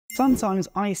Sometimes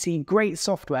I see great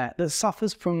software that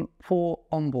suffers from poor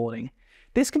onboarding.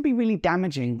 This can be really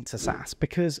damaging to SaaS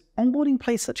because onboarding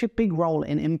plays such a big role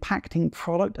in impacting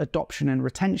product adoption and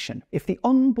retention. If the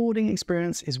onboarding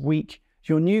experience is weak,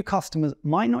 your new customers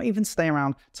might not even stay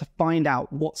around to find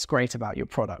out what's great about your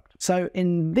product. So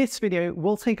in this video,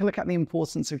 we'll take a look at the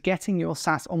importance of getting your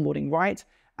SaaS onboarding right.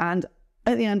 And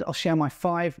at the end, I'll share my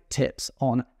 5 tips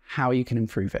on how you can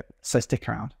improve it. So stick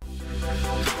around.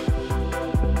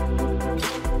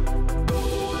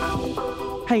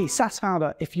 Hey SaaS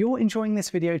founder, if you're enjoying this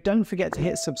video, don't forget to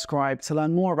hit subscribe to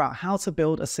learn more about how to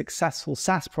build a successful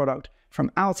SaaS product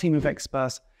from our team of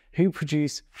experts who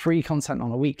produce free content on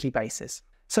a weekly basis.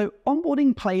 So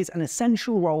onboarding plays an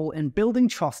essential role in building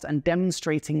trust and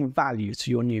demonstrating value to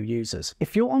your new users.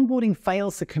 If your onboarding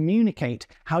fails to communicate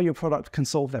how your product can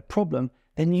solve their problem,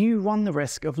 then you run the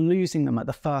risk of losing them at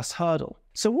the first hurdle.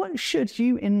 So what should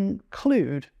you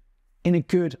include in a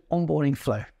good onboarding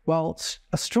flow? Well,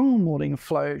 a strong onboarding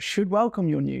flow should welcome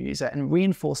your new user and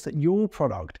reinforce that your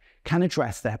product can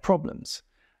address their problems,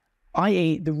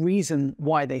 i.e. the reason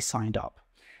why they signed up.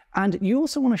 And you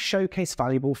also want to showcase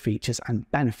valuable features and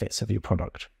benefits of your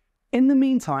product. In the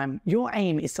meantime, your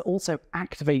aim is to also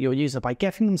activate your user by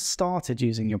getting them started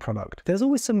using your product. There's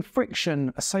always some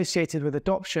friction associated with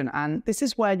adoption, and this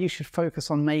is where you should focus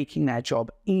on making their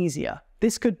job easier.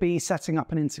 This could be setting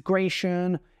up an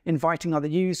integration, inviting other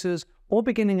users, or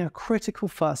beginning a critical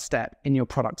first step in your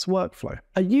product's workflow.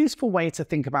 A useful way to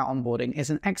think about onboarding is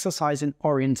an exercise in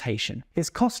orientation. It's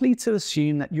costly to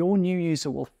assume that your new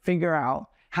user will figure out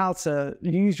how to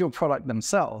use your product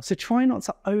themselves, so try not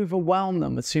to overwhelm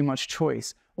them with too much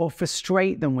choice or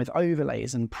frustrate them with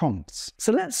overlays and prompts.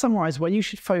 So let's summarize where you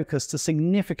should focus to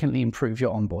significantly improve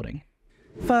your onboarding.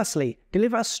 Firstly,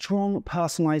 deliver a strong,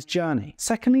 personalized journey.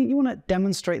 Secondly, you want to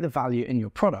demonstrate the value in your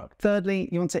product. Thirdly,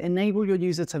 you want to enable your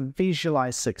user to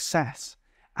visualize success.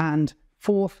 And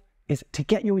fourth is to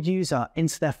get your user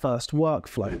into their first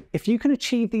workflow. If you can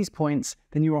achieve these points,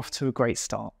 then you're off to a great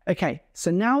start. Okay, so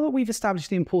now that we've established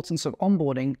the importance of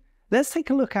onboarding, let's take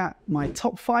a look at my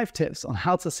top 5 tips on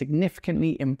how to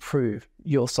significantly improve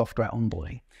your software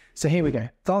onboarding. So here we go.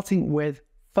 Starting with,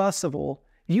 first of all,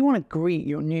 you want to greet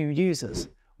your new users,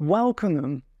 welcome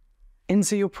them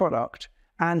into your product,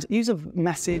 and use a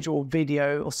message or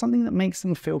video or something that makes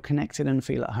them feel connected and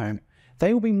feel at home.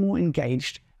 They will be more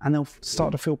engaged and they'll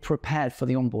start to feel prepared for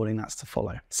the onboarding that's to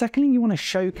follow. Secondly, you want to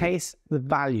showcase the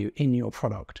value in your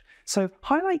product. So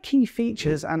highlight key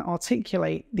features and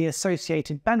articulate the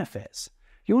associated benefits.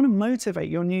 You want to motivate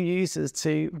your new users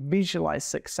to visualize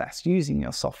success using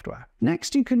your software.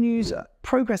 Next, you can use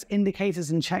progress indicators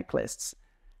and checklists.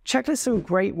 Checklists are a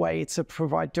great way to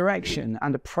provide direction,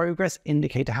 and a progress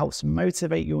indicator helps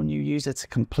motivate your new user to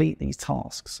complete these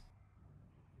tasks.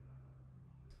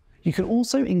 You can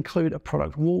also include a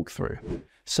product walkthrough.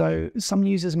 So some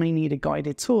users may need a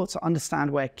guided tour to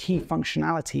understand where key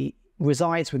functionality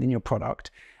resides within your product.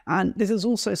 And this is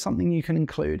also something you can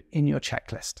include in your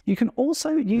checklist. You can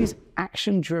also use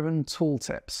action-driven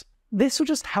tooltips. This will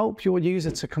just help your user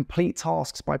to complete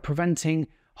tasks by preventing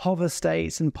hover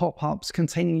states and pop-ups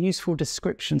containing useful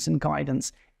descriptions and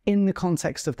guidance in the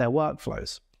context of their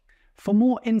workflows. For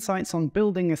more insights on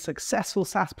building a successful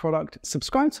SaaS product,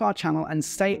 subscribe to our channel and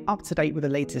stay up to date with the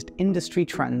latest industry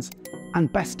trends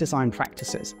and best design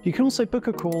practices. You can also book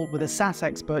a call with a SaaS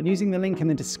expert using the link in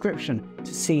the description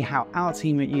to see how our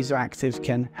team at User Active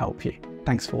can help you.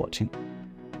 Thanks for watching.